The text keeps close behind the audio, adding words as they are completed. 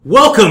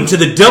Welcome to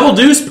the Double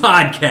Deuce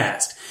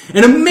Podcast,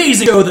 an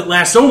amazing show that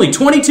lasts only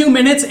 22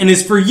 minutes and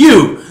is for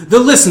you, the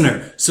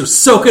listener, so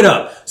soak it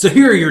up. So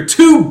here are your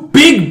two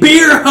big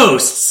beer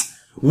hosts,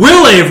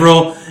 Will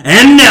Averill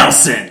and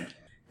Nelson.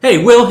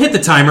 Hey, Will, hit the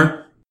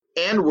timer.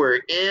 And we're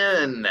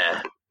in.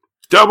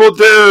 Double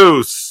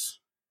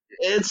Deuce!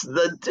 It's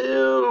the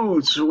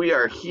Deuce! We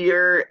are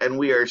here, and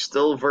we are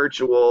still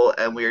virtual,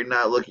 and we are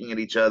not looking at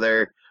each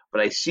other. But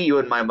I see you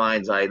in my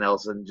mind's eye,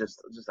 Nelson.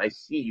 Just I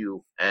see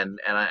you, and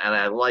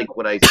I like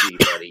what I see,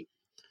 buddy.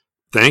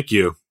 Thank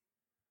you.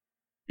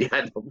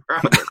 Yeah, no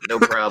problem. No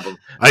problem.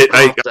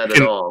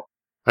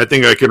 I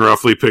think I can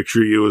roughly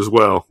picture you as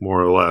well,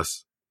 more or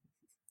less.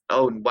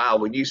 Oh, wow.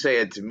 When you say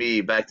it to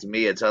me, back to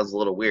me, it sounds a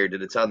little weird.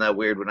 Did it sound that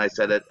weird when I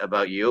said it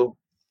about you?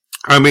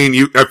 I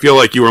mean, I feel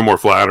like you were more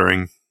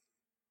flattering.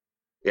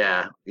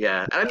 Yeah.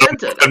 I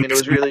meant it. I mean, it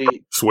was really...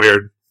 It's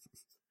weird.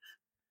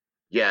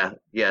 Yeah,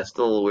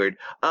 still a little weird.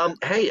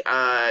 Hey,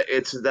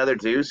 it's another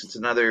Deuce. It's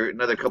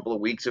another couple of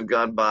weeks have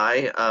gone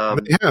by.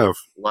 They have.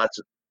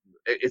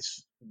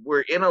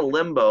 We're in a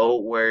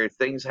limbo where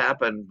things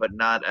happen, but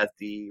not at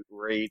the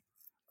rate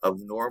of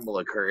normal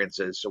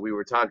occurrences. So we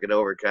were talking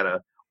over kind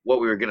of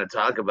what we were going to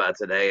talk about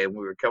today, and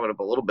we were coming up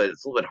a little bit.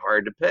 It's a little bit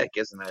hard to pick,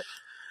 isn't it?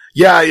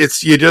 Yeah,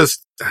 you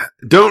just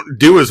don't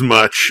do as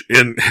much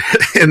in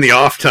the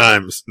off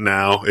times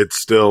now.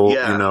 It's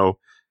still,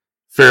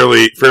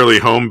 fairly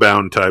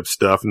homebound type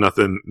stuff.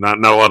 Nothing, not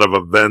a lot of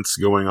events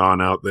going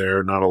on out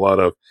there. Not a lot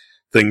of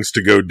things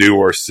to go do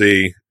or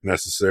see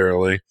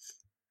necessarily.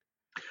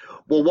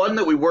 Well, one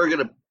that we were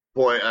going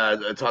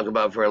to talk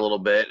about for a little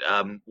bit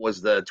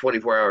was the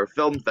 24-hour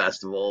film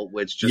festival,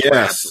 which just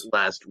wrapped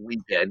last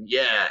weekend.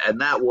 Yeah,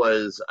 and that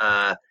was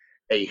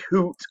a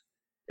hoot.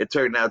 It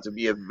turned out to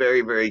be a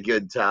very, very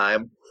good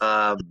time.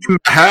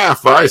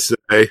 Half, I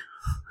say.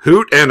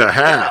 Hoot and a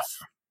half.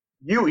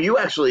 You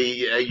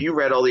actually you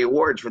read all the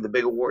awards for the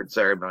big award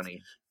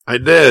ceremony. I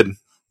did.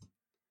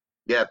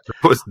 Yeah,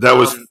 that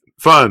was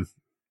fun.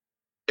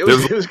 It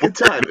was a good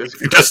time. It was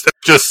good.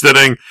 Just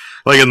sitting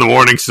like in the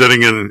morning,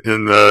 sitting in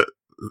the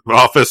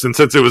office, and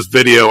since it was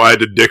video, I had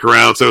to dick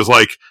around. So it was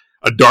like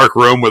a dark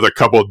room with a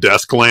couple of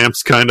desk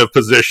lamps, kind of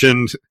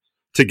positioned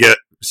to get.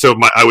 So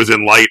I was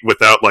in light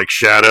without like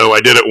shadow.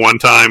 I did it one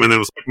time, and then it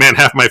was like, man,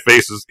 half my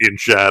face is in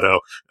shadow.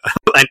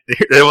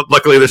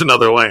 Luckily, there's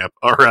another lamp.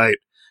 All right.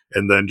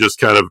 And then just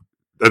kind of,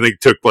 I think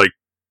took like,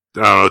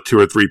 I don't know, 2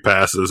 or 3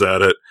 passes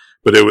at it.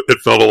 But it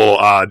felt a little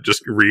odd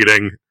just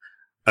reading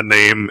a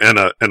name and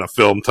a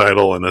film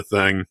title and a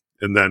thing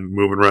and then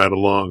moving right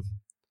along.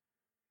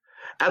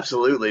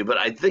 Absolutely. But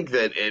I think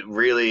that it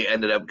really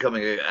ended up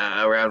coming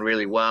around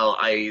really well.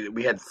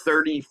 We had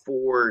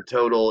 34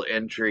 total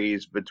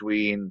entries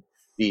between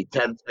the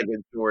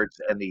 10-second shorts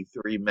and the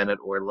 3-minute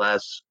or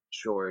less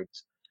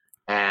shorts.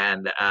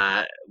 And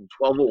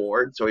 12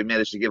 awards, so we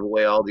managed to give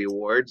away all the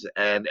awards,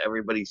 and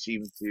everybody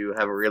seemed to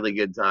have a really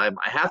good time.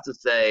 I have to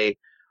say,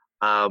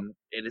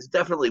 it is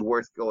definitely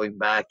worth going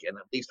back and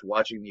at least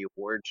watching the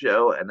award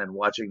show and then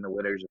watching the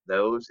winners of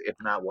those, if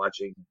not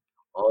watching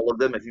all of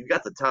them. If you've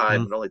got the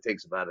time, It only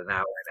takes about an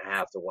hour and a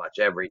half to watch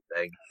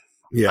everything.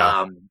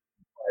 Yeah.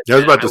 I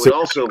was about to say,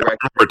 also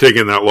we're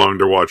taking that long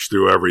to watch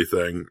through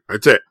everything.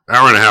 I'd say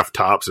hour and a half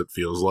tops, it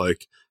feels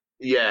like.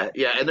 Yeah,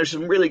 and there's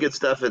some really good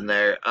stuff in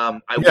there. I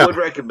would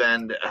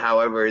recommend,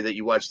 however, that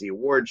you watch the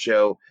award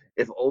show,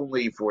 if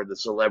only for the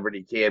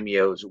celebrity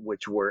cameos,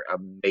 which were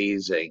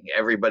amazing.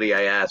 Everybody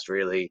I asked,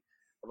 really,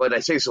 when I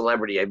say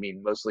celebrity, I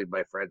mean mostly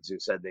my friends who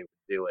said they would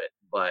do it.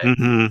 But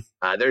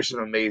there's some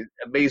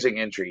amazing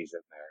entries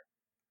in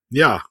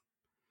there. Yeah.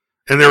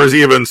 And there was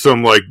even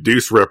some, like,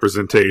 Deuce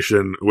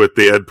representation with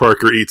the Ed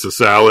Parker Eats a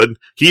Salad.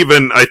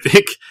 I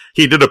think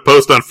he did a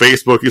post on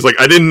Facebook. He's like,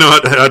 I didn't know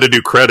how to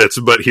do credits,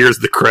 but here's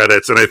the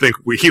credits. And I think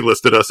he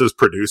listed us as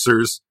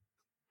producers.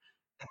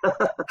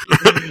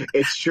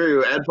 It's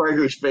true. Ed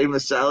Parker's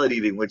famous salad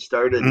eating, which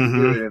started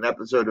in an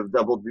episode of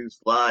Double Deuce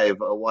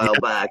Live a while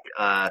back.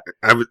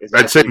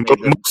 I'd say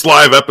most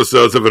live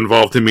episodes have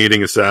involved him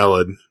eating a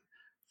salad.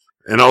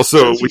 And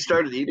also... we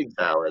started eating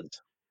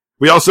salads.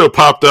 We also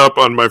popped up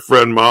on my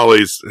friend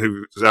Molly's,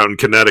 who's out in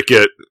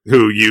Connecticut,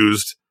 who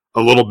used a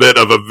little bit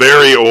of a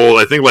very old,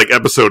 I think like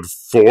episode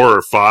 4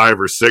 or 5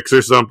 or 6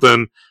 or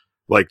something,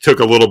 like took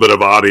a little bit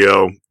of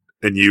audio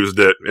and used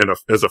it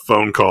as a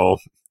phone call.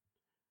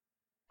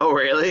 Oh,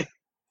 really?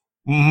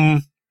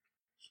 Mm-hmm.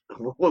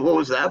 What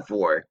was that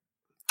for?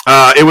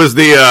 It was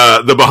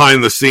the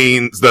behind the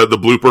scenes, the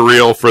blooper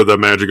reel for the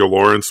Magic of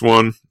Lawrence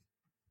one.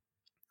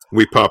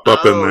 We pop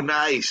up in there. Oh,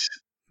 nice.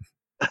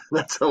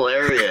 That's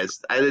hilarious.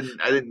 I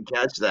didn't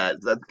catch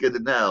that. That's good to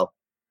know.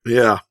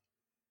 Yeah.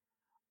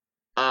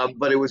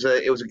 But it was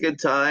a good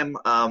time.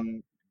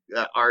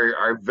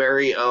 Our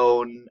very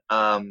own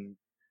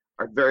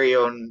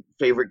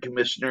favorite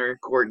commissioner,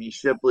 Courtney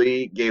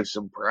Shipley, gave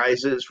some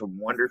prizes from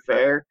Wonder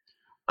Fair,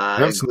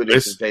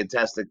 including some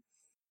fantastic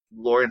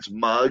Lawrence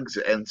mugs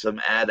and some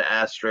Ad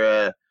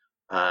Astra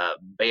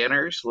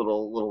banners,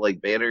 little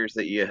like banners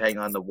that you hang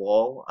on the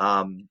wall,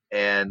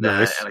 and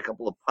a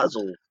couple of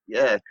puzzles.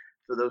 Yeah.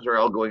 So those are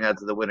all going out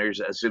to the winners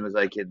as soon as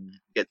I can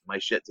get my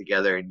shit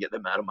together and get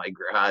them out of my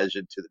garage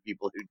and to the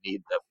people who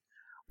need them.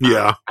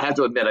 Yeah. I have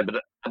to admit,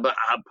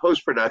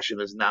 post-production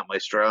is not my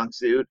strong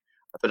suit.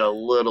 I've been a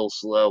little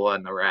slow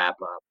on the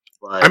wrap-up.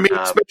 But, I mean,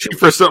 especially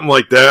for something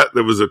like that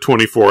was a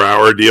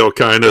 24-hour deal,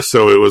 kind of,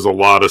 so it was a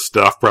lot of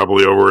stuff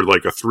probably over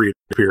like a 3-day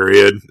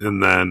period,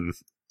 and then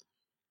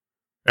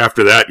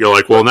after that, you're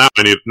like, well, now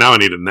I need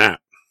a nap.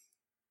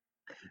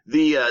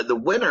 The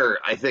winner,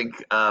 I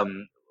think,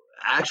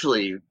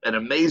 actually an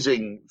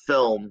amazing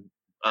film,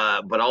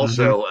 but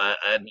also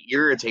an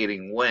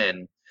irritating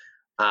win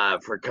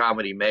for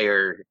Comedy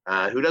Mayor,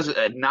 who doesn't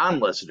a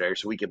non-listener,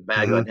 so we can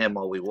bag on him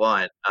all we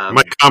want.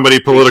 My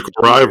comedy political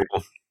rival.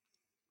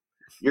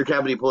 Your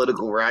comedy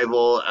political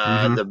rival,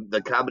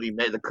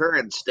 the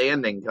current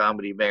standing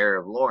comedy mayor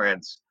of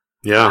Lawrence.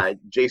 Yeah,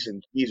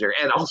 Jason Keyser,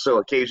 and also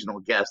occasional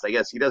guest. I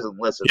guess he doesn't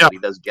listen, but he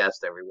does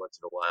guest every once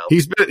in a while.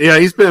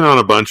 He's been on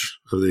a bunch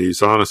of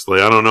these.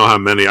 Honestly, I don't know how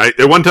many. At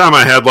one time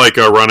I had like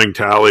a running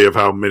tally of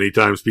how many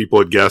times people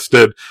had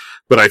guested,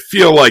 but I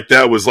feel like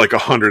that was like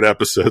 100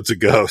 episodes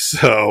ago.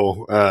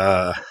 So,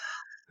 and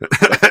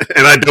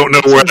I don't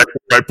know where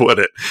I put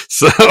it,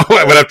 so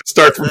I would have to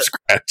start from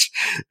scratch.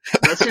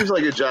 That seems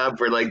like a job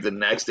for like the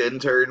next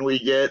intern we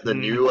get, the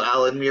new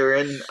Alan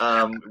Murin.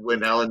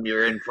 When Alan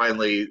Murin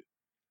finally,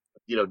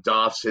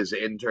 doffs his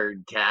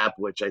intern cap,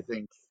 which I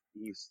think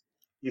he's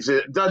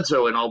done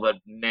so in all but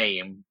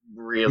name,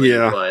 really.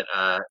 Yeah.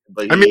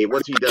 But I mean,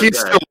 once he does he's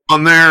that, still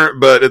on there,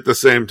 but at the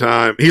same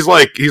time, he's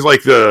like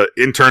the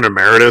intern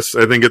emeritus.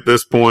 I think at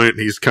this point,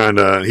 he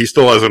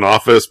still has an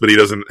office, but he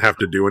doesn't have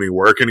to do any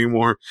work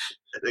anymore.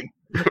 I think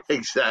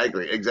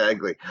exactly.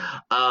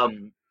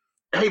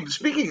 Hey,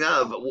 speaking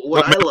of,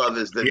 what I love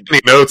is that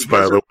any notes,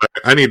 by the way.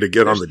 I need to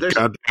get on the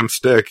goddamn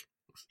stick.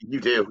 You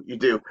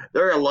do.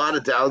 There are a lot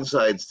of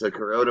downsides to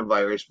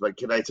coronavirus, but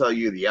can I tell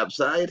you the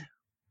upside?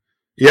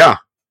 Yeah.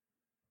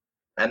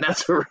 And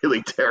that's a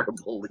really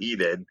terrible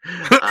lead-in.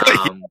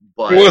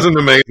 But it wasn't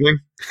amazing,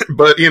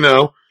 but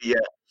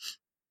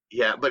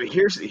Yeah, but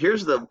here's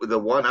the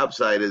one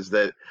upside is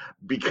that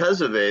because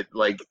of it,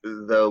 like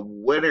the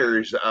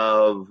winners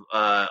of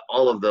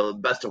all of the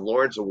Best of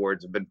Lawrence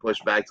awards have been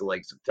pushed back to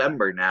like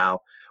September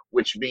now,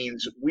 which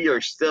means we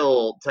are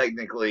still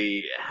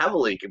technically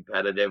heavily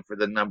competitive for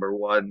the number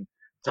one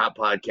top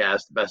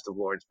podcast, Best of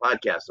Lawrence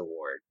Podcast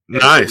Award. And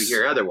nice. we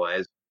hear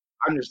otherwise.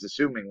 I'm just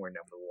assuming we're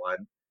number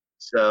one.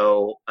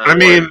 So I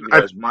mean,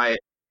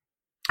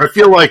 I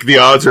feel like the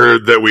odds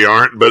are that we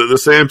aren't, but at the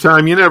same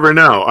time, you never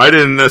know. I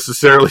didn't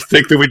necessarily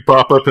think that we'd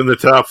pop up in the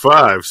top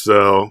 5,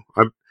 so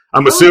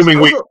I'm assuming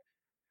we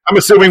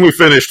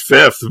finished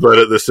 5th, but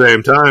at the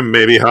same time,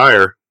 maybe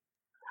higher.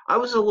 I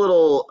was a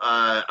little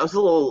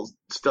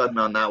stunned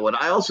on that one.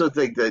 I also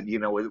think that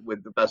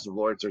with the Best of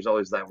Lawrence, there's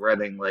always that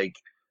running. Like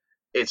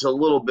it's a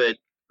little bit.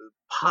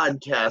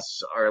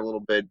 Podcasts are a little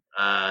bit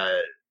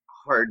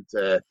hard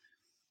to.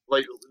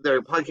 Like there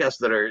are podcasts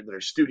that are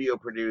studio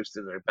produced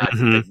and they're back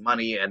to big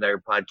money, and there are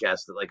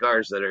podcasts that like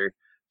ours that are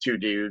two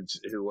dudes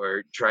who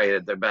are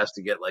trying their best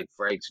to get like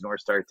Frank's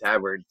North Star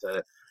Tavern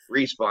to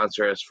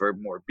re-sponsor us for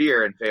more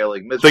beer and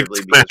failing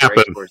miserably because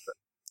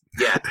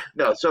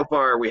Frank's so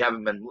far we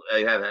haven't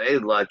had any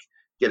luck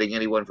getting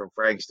anyone from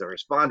Frank's to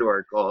respond to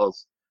our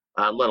calls,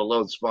 let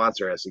alone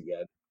sponsor us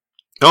again.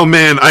 Oh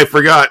man, I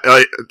forgot.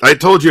 I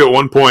told you at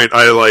one point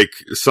I like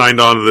signed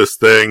on to this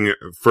thing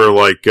for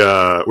like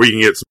where you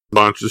can get some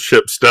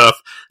sponsorship stuff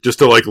just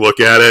to like look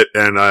at it,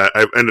 and I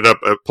ended up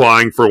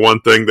applying for one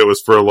thing that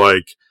was for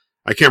like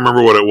I can't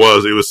remember what it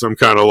was. It was some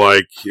kind of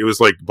like it was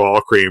like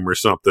ball cream or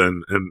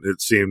something, and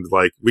it seemed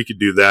like we could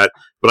do that.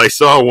 But I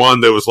saw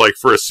one that was like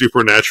for a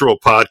supernatural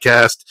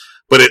podcast,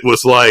 but it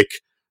was like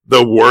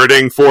the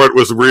wording for it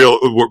was real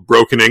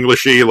broken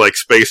Englishy, like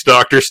Space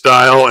Doctor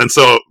style. And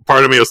so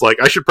part of me was like,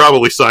 I should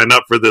probably sign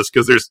up for this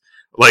because there's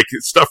like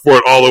stuff for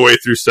it all the way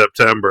through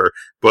September.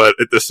 But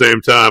at the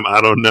same time, I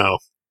don't know.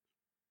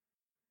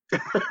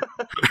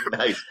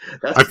 Nice.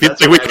 I feel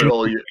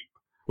like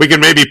we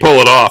can maybe pull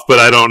it off, but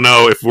I don't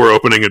know if we're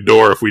opening a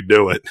door if we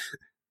do it.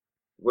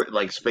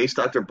 Like Space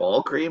Doctor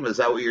Ball Cream? Is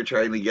that what you're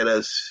trying to get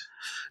us?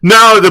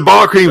 No, the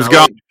ball cream's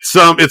got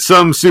some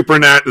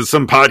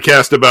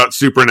podcast about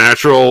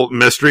supernatural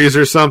mysteries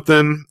or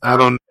something. I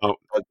don't know.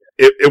 Okay.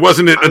 It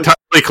wasn't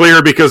entirely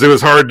clear because it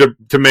was hard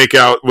to make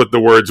out what the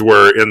words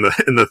were in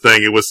the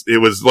thing. It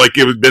was like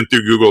it had been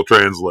through Google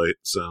Translate.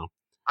 So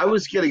I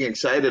was getting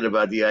excited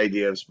about the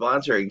idea of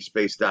sponsoring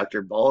Space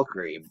Doctor Ball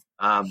Cream.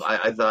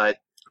 I thought,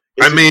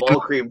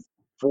 ball cream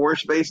for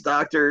Space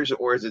Doctors,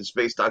 or is it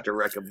Space Doctor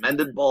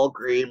recommended ball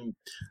cream?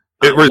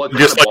 What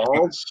kind of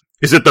balls?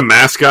 Is it the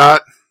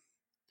mascot?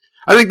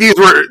 I think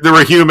there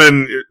were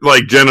human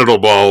like genital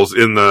balls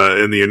in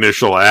the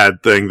initial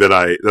ad thing that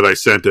I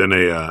sent in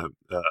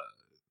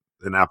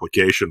an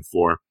application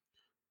for,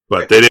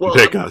 but they didn't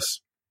pick us.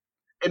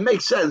 It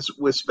makes sense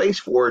with Space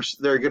Force.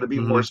 There are going to be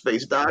more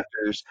Space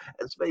Doctors,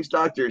 and Space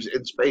Doctors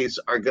in space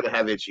are going to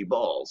have itchy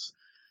balls.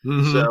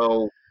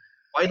 So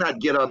why not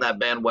get on that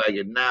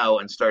bandwagon now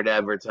and start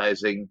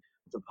advertising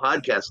to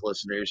podcast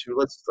listeners who,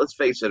 let's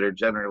face it, are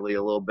generally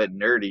a little bit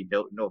nerdy.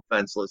 No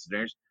offense,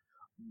 listeners,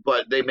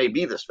 but they may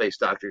be the space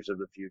doctors of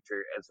the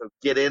future. And so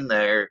get in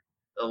there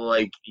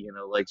like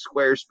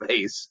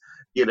Squarespace,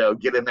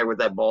 get in there with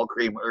that ball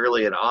cream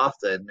early and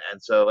often.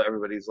 And so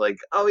everybody's like,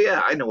 oh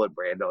yeah, I know what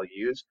brand I'll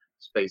use.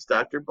 Space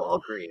Doctor Ball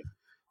Cream.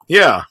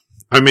 Yeah.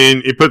 I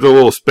mean, you put the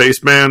little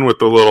spaceman with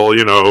the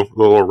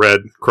little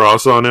red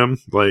cross on him,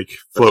 like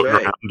floating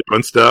around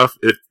doing stuff.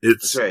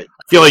 It's right.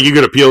 I feel like you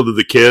could appeal to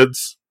the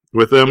kids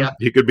with him. Yep.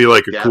 He could be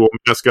like a cool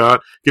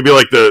mascot. He could be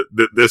like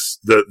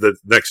the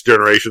next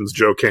generation's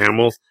Joe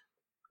Camel.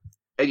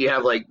 And you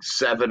have like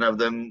 7 of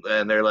them,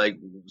 and they're like,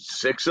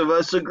 6 of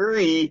us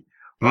agree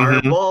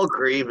our ball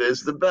cream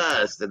is the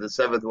best, and the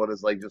 7th one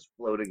is like just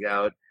floating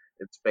out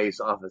in space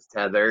off his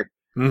tether.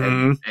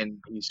 And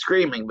he's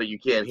screaming, but you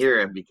can't hear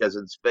him because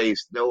in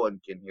space, no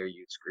one can hear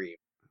you scream.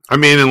 I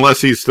mean,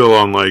 unless he's still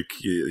on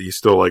he's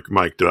still like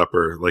mic'd up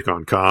or like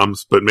on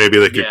comms, but maybe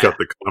they could cut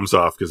the comms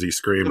off because he's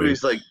screaming.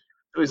 So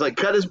he's like,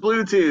 cut his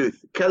Bluetooth.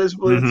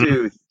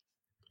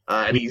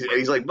 And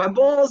he's like, my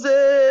balls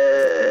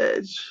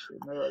itch.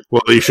 Like,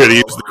 well, he should have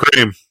used the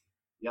cream.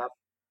 Yep.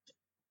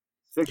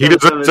 He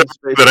doesn't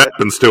that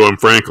happens to him,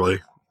 frankly.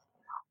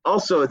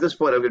 Also, at this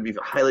point, I'm going to be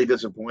highly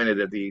disappointed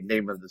if the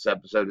name of this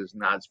episode is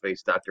not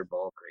Space Dr.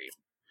 Ball Cream.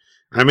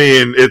 I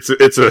mean, it's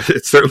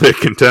certainly a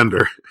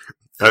contender.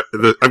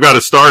 I've got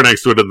a star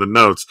next to it in the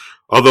notes.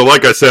 Although,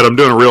 like I said, I'm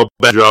doing a real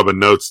bad job of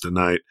notes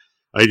tonight.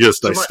 I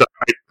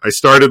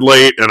started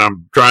late, and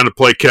I'm trying to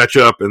play catch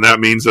up, and that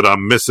means that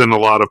I'm missing a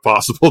lot of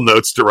possible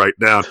notes to write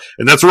down.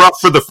 And that's rough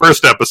for the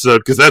first episode,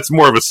 because that's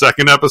more of a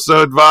second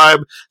episode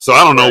vibe. So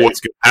I don't know what's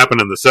going to happen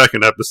in the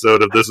second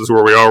episode if this is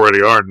where we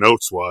already are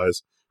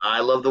notes-wise.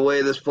 I love the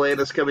way this plan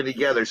is coming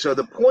together. So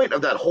the point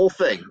of that whole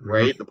thing,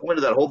 right? The point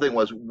of that whole thing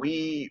was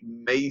we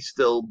may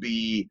still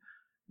be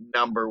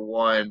number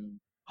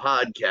 1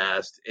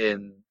 podcast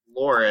in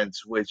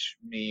Lawrence, which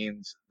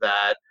means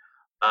that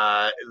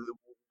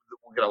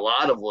we'll get a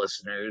lot of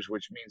listeners,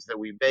 which means that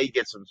we may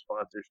get some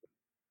sponsorship.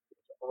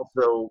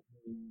 Also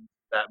means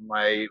that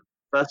my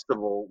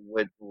festival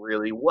went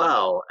really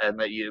well, and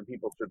that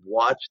people should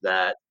watch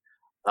that.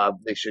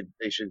 They should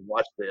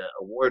watch the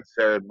award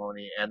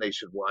ceremony, and they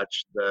should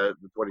watch the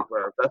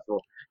 24-hour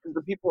festival, because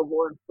the people of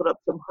Lawrence put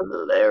up some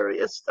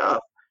hilarious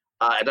stuff.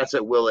 And that's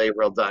at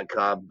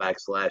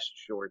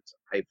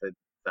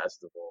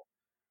willaverill.com/shorts-festival.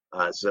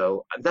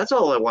 So that's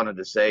all I wanted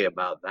to say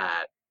about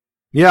that.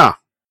 Yeah,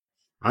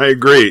 I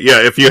agree.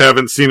 Yeah, if you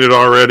haven't seen it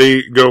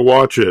already, go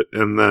watch it,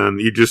 and then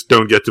you just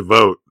don't get to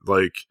vote,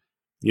 and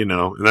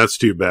that's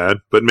too bad.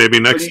 But maybe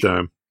next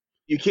time.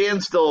 You can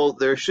still.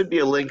 There should be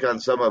a link on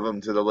some of them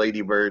to the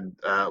Ladybird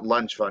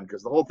lunch fund,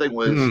 because the whole thing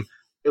was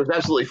it was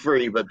absolutely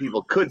free, but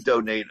people could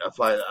donate a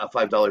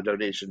 $5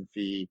 donation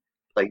fee,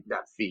 like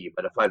not fee,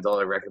 but a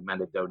 $5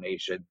 recommended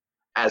donation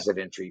as an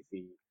entry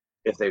fee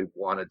if they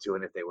wanted to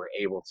and if they were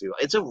able to.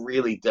 It's a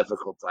really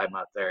difficult time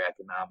out there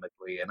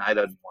economically, and I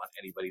don't want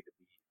anybody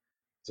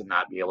to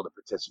not be able to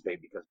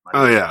participate because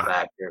money is a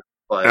factor.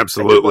 But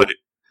absolutely.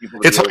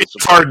 It's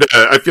hard to.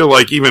 I feel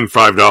like even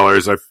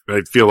 $5.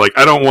 I feel like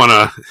I don't want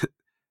to.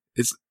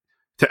 It's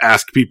to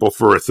ask people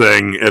for a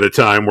thing at a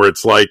time where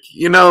it's like,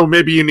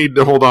 maybe you need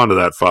to hold on to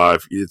that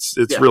 $5.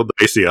 It's real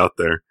dicey out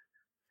there.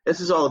 This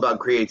is all about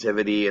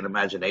creativity and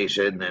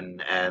imagination,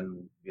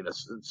 and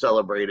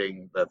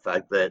celebrating the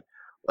fact that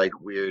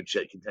weird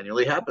shit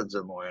continually happens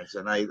in Lawrence,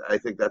 and I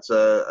think that's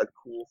a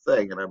cool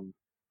thing, and I'm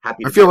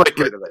happy. I feel like,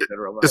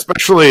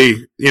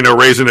 especially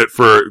raising it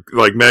for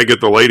Meg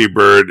at the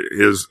Ladybird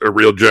is a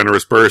real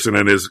generous person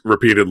and has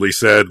repeatedly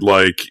said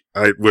I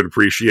would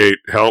appreciate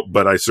help,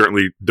 but I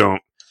certainly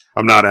don't.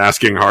 I'm not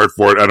asking hard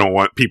for it. I don't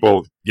want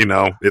people.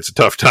 It's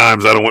tough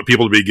times. I don't want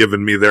people to be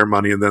giving me their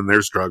money and then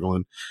they're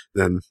struggling.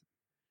 Then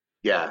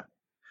yeah,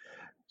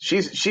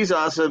 she's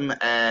awesome,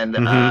 and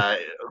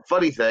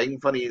funny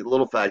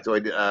little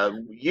factoid.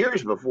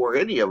 Years before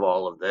any of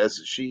all of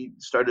this, she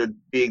started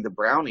being the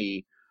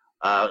brownie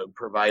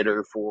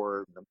provider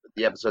for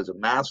the episodes of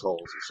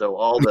Massholes. So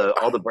all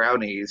the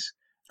brownies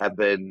have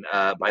been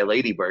by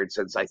Ladybird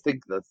since I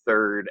think the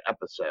 3rd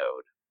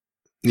episode.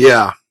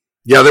 Yeah,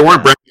 there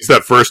weren't brownies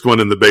that first one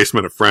in the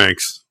basement of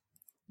Frank's.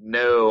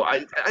 No,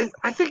 I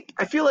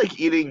feel like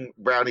eating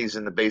brownies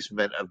in the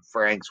basement of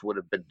Frank's would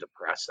have been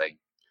depressing.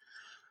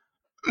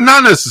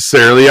 Not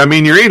necessarily. I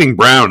mean, you're eating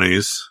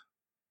brownies,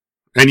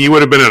 and you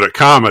would have been at a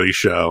comedy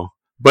show.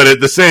 But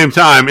at the same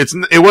time,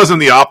 it wasn't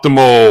the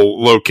optimal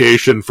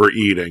location for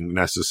eating,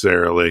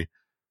 necessarily.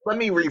 Let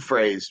me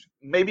rephrase.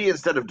 Maybe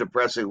instead of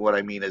depressing, what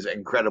I mean is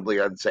incredibly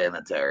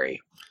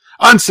unsanitary.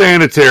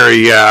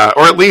 Unsanitary, yeah.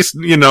 Or at least,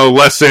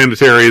 less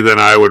sanitary than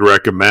I would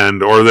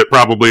recommend, or that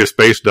probably a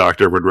space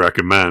doctor would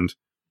recommend.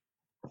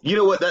 You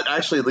know what? That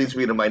actually leads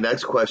me to my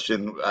next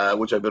question,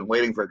 which I've been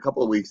waiting for a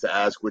couple of weeks to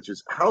ask, which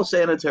is, how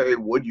sanitary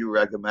would you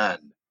recommend?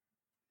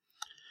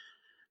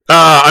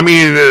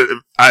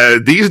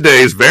 These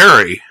days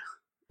vary,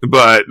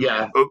 but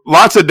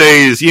lots of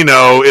days,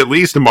 at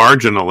least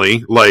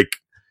marginally,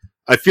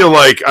 I feel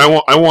like I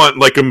want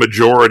like a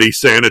majority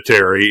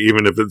sanitary,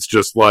 even if it's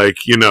just like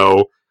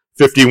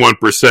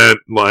 51%,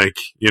 like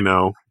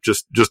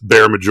just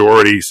bare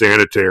majority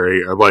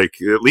sanitary. I like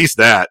at least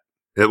that.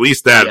 Yeah. But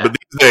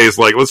these days,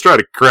 like, let's try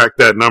to crack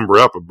that number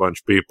up a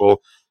bunch,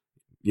 people.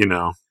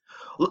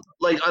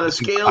 Like on a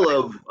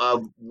scale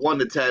of 1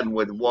 to 10,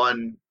 with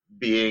 1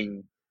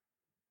 being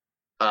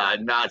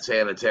not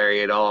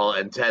sanitary at all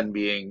and 10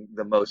 being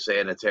the most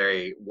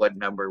sanitary, what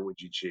number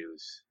would you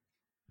choose?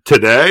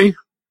 Today,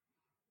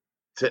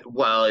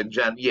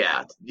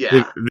 Yeah.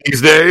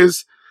 these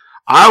days,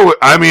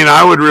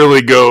 I would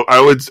really go. I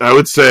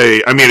would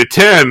say, I mean, a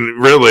 10,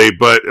 really,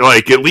 but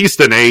like at least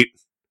an 8.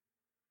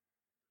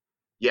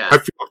 Yeah.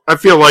 I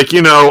feel like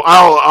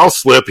I'll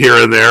slip here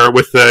and there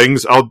with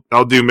things.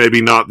 I'll do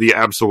maybe not the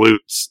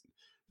absolute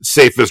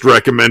safest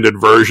recommended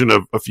version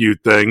of a few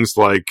things,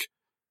 like,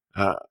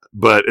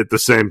 but at the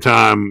same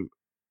time,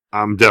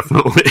 I'm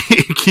definitely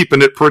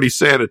keeping it pretty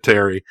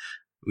sanitary.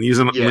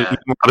 Using a lot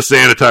of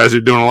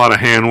sanitizer, doing a lot of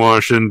hand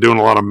washing, doing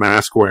a lot of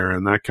mask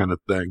wearing, that kind of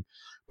thing.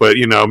 But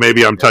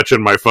maybe I'm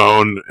touching my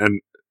phone, and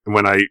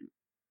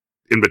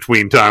in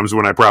between times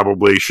when I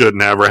probably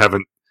shouldn't have or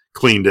haven't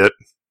cleaned it.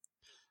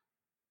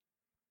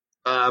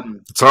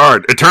 It's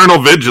hard. Eternal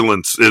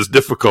vigilance is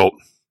difficult.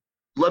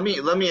 Let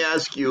me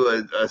ask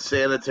you a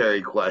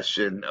sanitary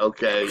question.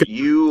 Okay,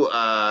 you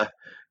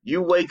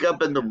wake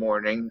up in the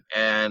morning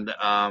and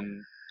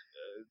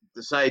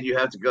decide you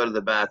have to go to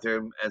the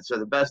bathroom, and so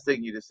the best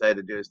thing you decide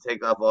to do is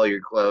take off all your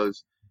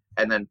clothes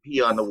and then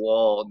pee on the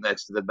wall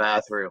next to the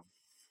bathroom.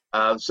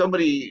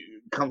 Somebody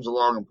comes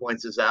along and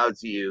points this out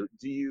to you.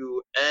 Do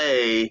you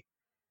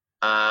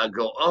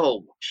go,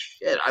 oh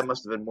shit, I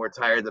must have been more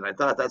tired than I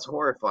thought. That's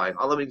horrifying.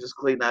 Oh, let me just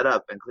clean that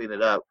up and clean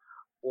it up.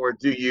 Or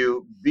do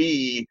you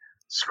B,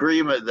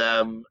 scream at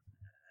them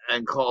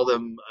and call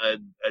them a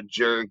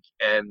jerk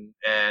and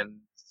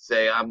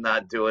say, I'm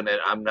not doing it,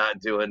 I'm not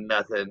doing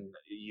nothing,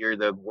 you're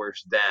the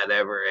worst dad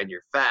ever, and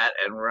you're fat,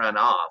 and run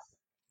off?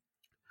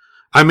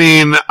 I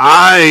mean,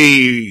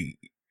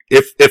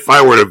 if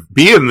I were to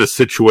be in this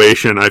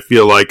situation, I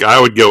feel like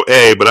I would go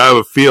A, but I have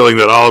a feeling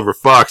that Oliver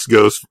Fox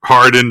goes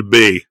hard into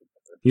B.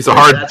 He's a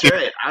hard. That's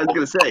right. I was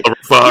going to say,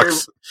 Oliver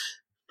Fox.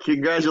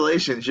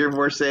 Congratulations, you're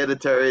more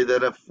sanitary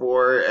than a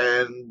 4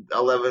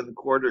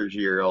 11/4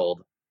 year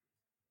old.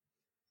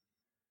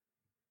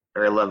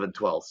 Or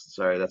 11/12.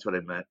 Sorry, that's what I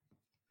meant.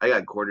 I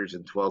got quarters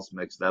and 12ths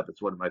mixed up.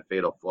 It's one of my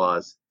fatal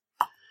flaws.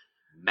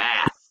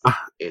 Math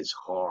is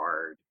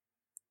hard.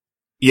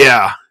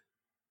 Yeah.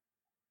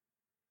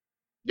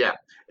 Yeah.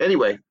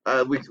 Anyway,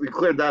 we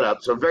cleared that up.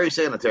 So very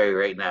sanitary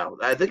right now.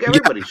 I think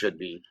everybody should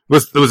be.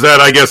 Was that,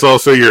 I guess,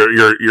 also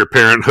your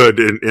parenthood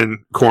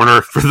in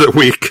corner for the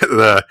week?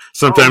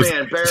 Sometimes,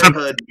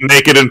 Parenthood,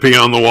 naked and pee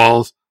on the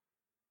walls.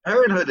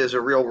 Parenthood is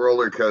a real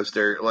roller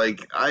coaster.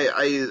 Like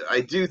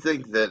I do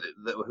think that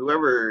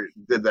whoever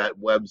did that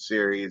web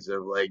series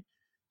of like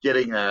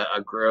getting a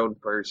grown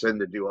person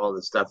to do all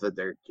the stuff that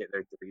their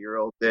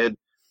 3-year-old did,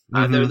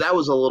 that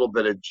was a little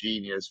bit of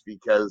genius,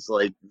 because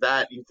like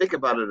that, you think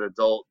about an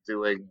adult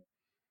doing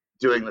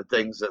the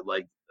things that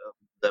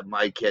that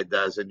my kid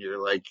does, and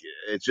you're like,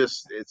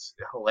 it's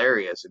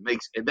hilarious.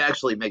 It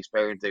actually makes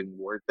parenting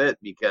worth it,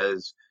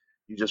 because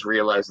you just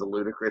realize the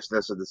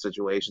ludicrousness of the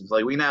situations.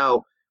 Like we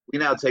now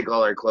take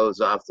all our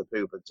clothes off to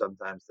poop and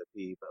sometimes to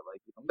pee, but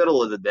like in the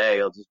middle of the day,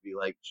 I'll just be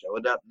like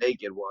showing up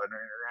naked,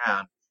 wandering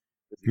around.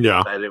 Yeah.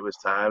 Decided it was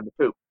time to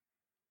poop.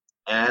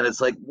 And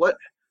it's like, what?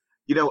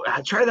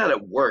 Try that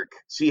at work.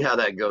 See how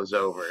that goes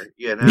over.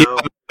 Yeah,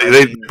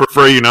 they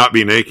prefer you not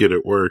be naked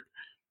at work.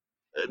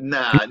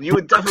 Nah, you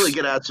would definitely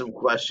get out some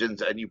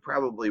questions, and you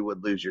probably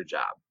would lose your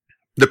job.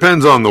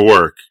 Depends on the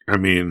work. I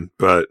mean,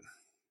 but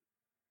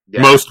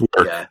most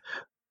work. Yeah.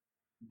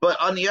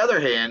 But on the other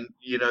hand,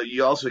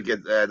 you also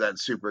get that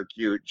super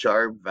cute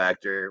charm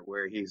factor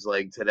where he's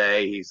like,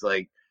 today, he's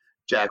like,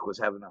 Jack was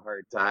having a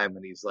hard time,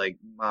 and he's like,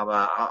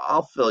 Mama,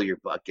 I'll fill your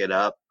bucket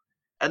up.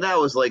 And that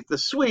was like the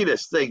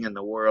sweetest thing in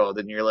the world.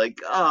 And you're like,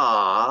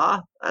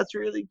 ah, that's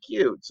really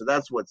cute. So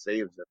that's what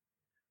saves him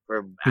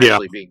from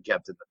actually being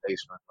kept in the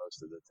basement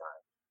most of the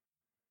time.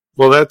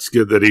 Well, that's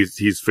good that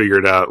he's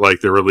figured out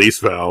like the release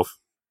valve.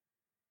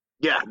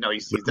 Yeah, no,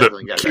 he's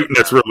definitely got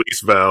cuteness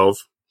release valve.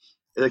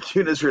 The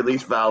cuteness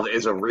release valve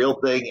is a real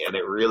thing, and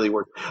it really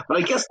works. But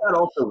I guess that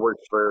also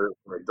works for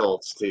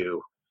adults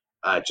too,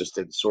 just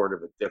in sort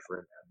of a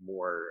different,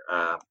 more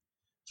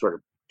sort of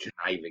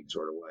conniving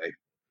sort of way.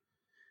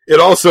 It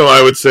also,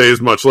 I would say,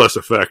 is much less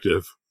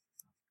effective.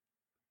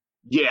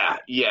 Yeah.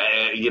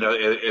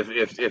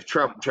 If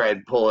Trump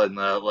tried pulling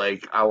the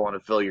like, I want to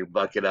fill your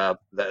bucket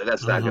up,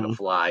 that's not going to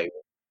fly.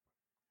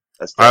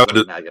 That's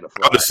definitely not going to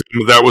fly. I'd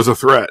assume that was a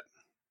threat.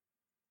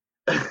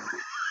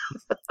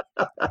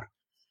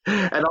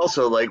 And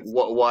also, like,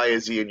 why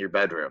is he in your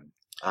bedroom?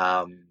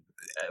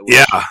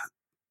 Yeah.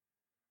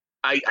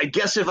 I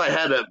guess if I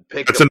had to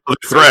pick, that's another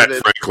threat,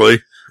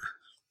 frankly.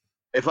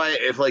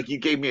 If like you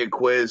gave me a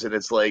quiz and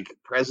it's like,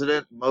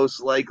 president most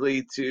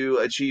likely to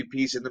achieve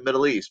peace in the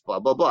Middle East,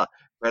 blah blah blah.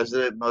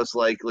 President most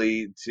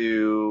likely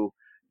to,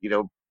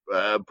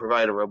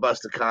 provide a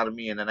robust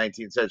economy in the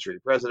 19th century.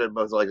 President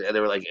most likely, and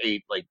there were like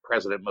 8 like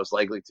president most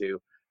likely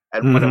to,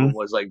 and one of them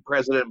was like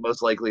president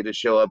most likely to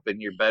show up in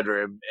your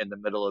bedroom in the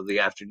middle of the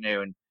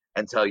afternoon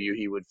and tell you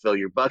he would fill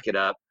your bucket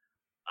up.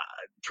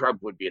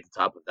 Trump would be at the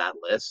top of that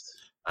list.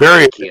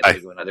 I can't think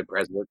of another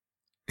president.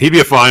 He'd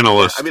be a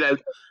finalist.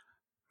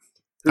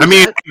 I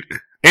mean,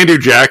 Andrew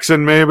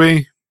Jackson,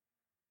 maybe.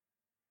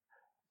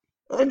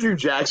 Andrew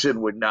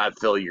Jackson would not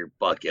fill your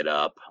bucket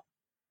up.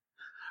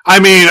 I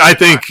mean, I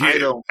think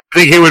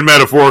he would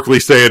metaphorically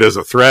say it as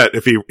a threat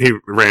if he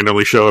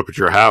randomly show up at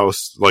your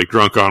house, like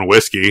drunk on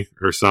whiskey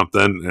or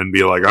something, and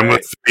be like, "I'm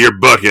going to fill your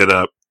bucket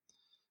up."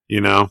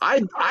 You know,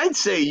 I'd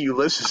say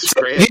Ulysses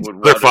Grant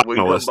would come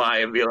by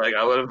and be like,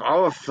 "I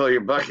want to fill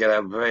your bucket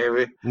up,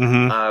 baby."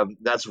 Mm-hmm.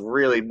 That's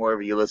really more of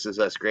a Ulysses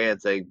S.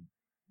 Grant thing.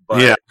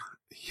 But, yeah,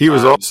 he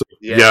was also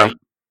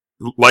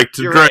like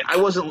to drink. Right.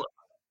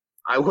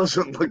 I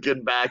wasn't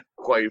looking back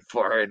quite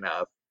far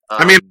enough.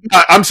 I mean,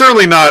 I'm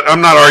certainly not.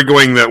 I'm not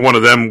arguing that one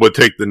of them would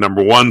take the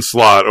number 1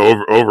 slot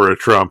over a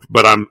Trump,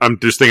 but I'm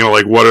just thinking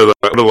like what are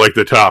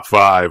the top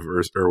 5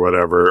 or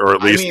whatever, or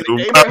at least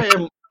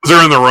Abraham,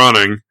 are in the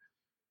running.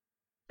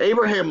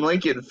 Abraham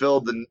Lincoln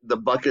filled the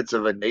buckets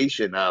of a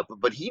nation up,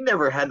 but he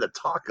never had to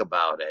talk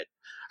about it.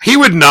 He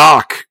would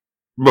knock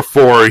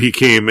before he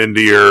came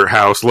into your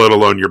house, let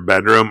alone your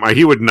bedroom.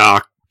 He would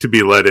knock to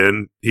be let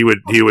in. He would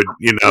He would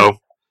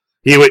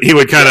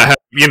kind of,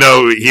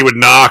 he would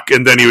knock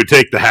and then he would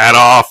take the hat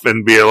off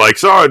and be like,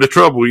 "Sorry to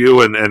trouble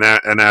you," and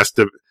ask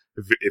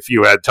if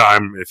you had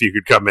time, if you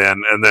could come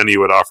in, and then he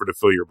would offer to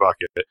fill your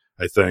bucket.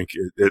 I think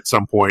at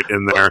some point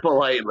in there,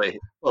 politely,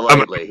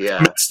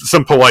 yeah,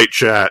 some polite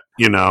chat,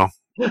 Well,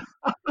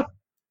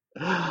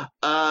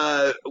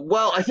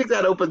 I think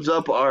that opens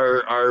up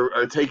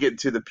our take it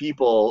to the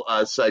people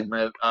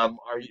segment.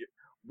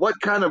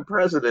 What kind of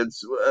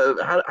presidents?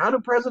 How do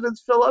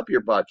presidents fill up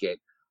your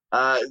bucket?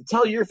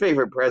 Tell your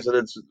favorite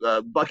president's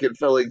bucket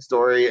filling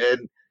story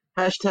and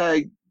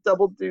hashtag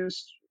Double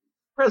Deuce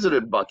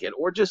President Bucket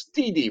or just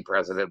DD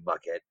President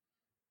Bucket.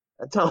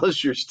 And tell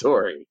us your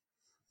story.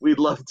 We'd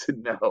love to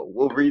know.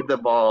 We'll read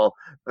them all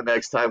the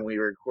next time we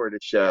record a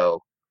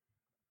show.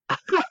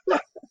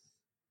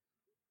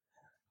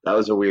 That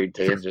was a weird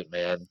tangent,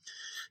 man.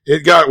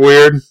 It got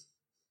weird.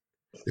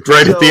 It's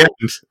right at the end.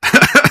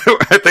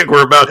 I think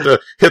we're about to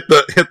hit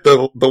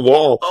the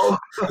wall. Oh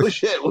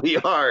shit, we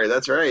are.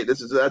 That's right.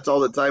 That's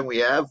all the time we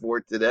have for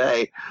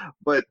today.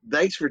 But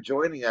thanks for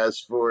joining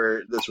us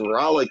for this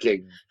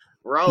rollicking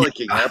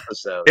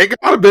episode. It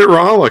got a bit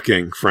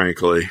rollicking,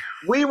 frankly.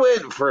 We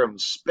went from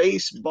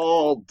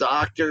spaceball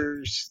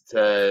doctors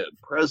to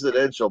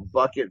presidential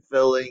bucket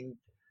filling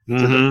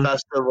to the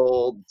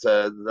festival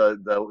to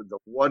the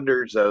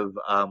wonders of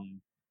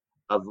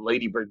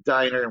Lady Bird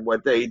Diner and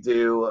what they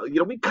do.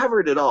 We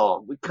covered it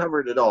all.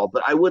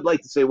 But I would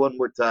like to say one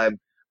more time,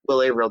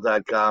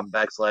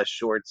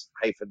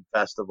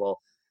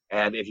 willaverill.com/shorts-festival.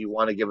 And if you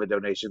want to give a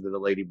donation to the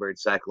Lady Bird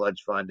Sack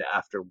Lunch Fund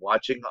after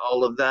watching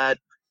all of that,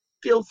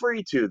 feel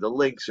free to. The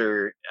links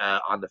are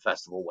on the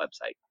festival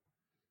website.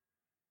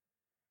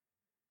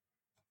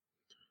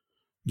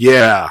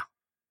 Yeah.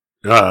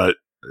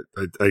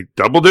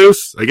 Double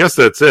Deuce? I guess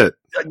that's it.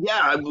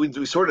 Yeah, we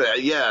sort of,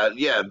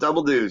 yeah,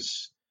 Double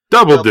Deuce.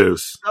 Double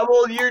Deuce.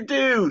 Double your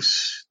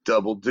deuce.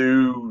 Double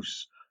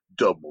Deuce.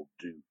 Double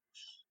Deuce.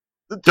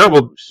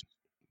 Double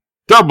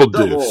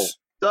Deuce.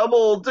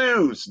 Double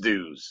Deuce.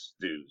 Deuce.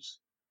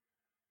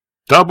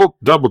 Double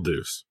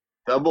Deuce.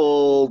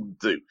 Double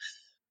Deuce.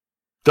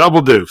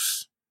 Double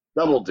Deuce.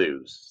 Double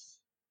Deuce.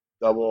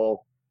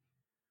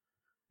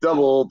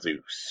 Double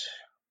Deuce.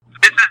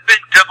 This has been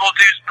Double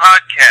Deuce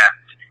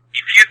Podcast.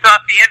 If you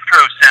thought the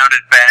intro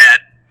sounded bad,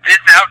 this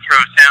outro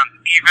sounds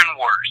even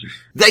worse.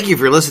 Thank you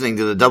for listening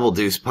to the Double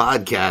Deuce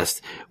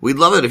Podcast. We'd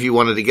love it if you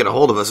wanted to get a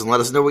hold of us and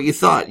let us know what you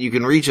thought. You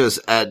can reach us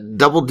at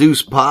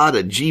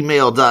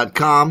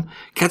doubledeucepod@gmail.com.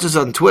 Catch us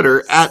on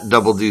Twitter at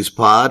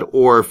doubledeucepod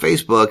or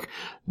Facebook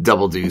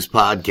Double Deuce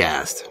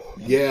Podcast.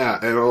 Yeah,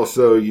 and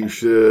also you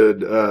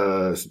should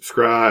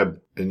subscribe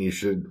and you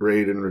should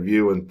rate and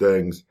review and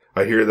things.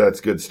 I hear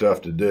that's good stuff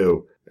to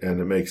do,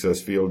 and it makes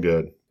us feel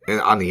good. And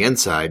on the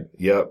inside.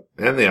 Yep,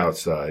 and the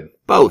outside.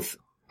 Both.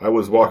 I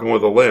was walking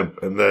with a limp,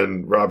 and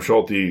then Rob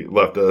Schulte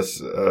left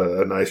us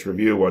a nice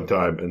review one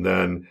time, and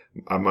then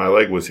my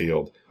leg was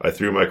healed. I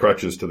threw my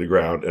crutches to the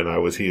ground, and I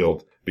was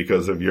healed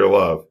because of your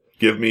love.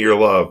 Give me your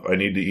love. I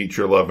need to eat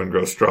your love and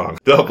grow strong.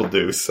 Double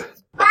Deuce.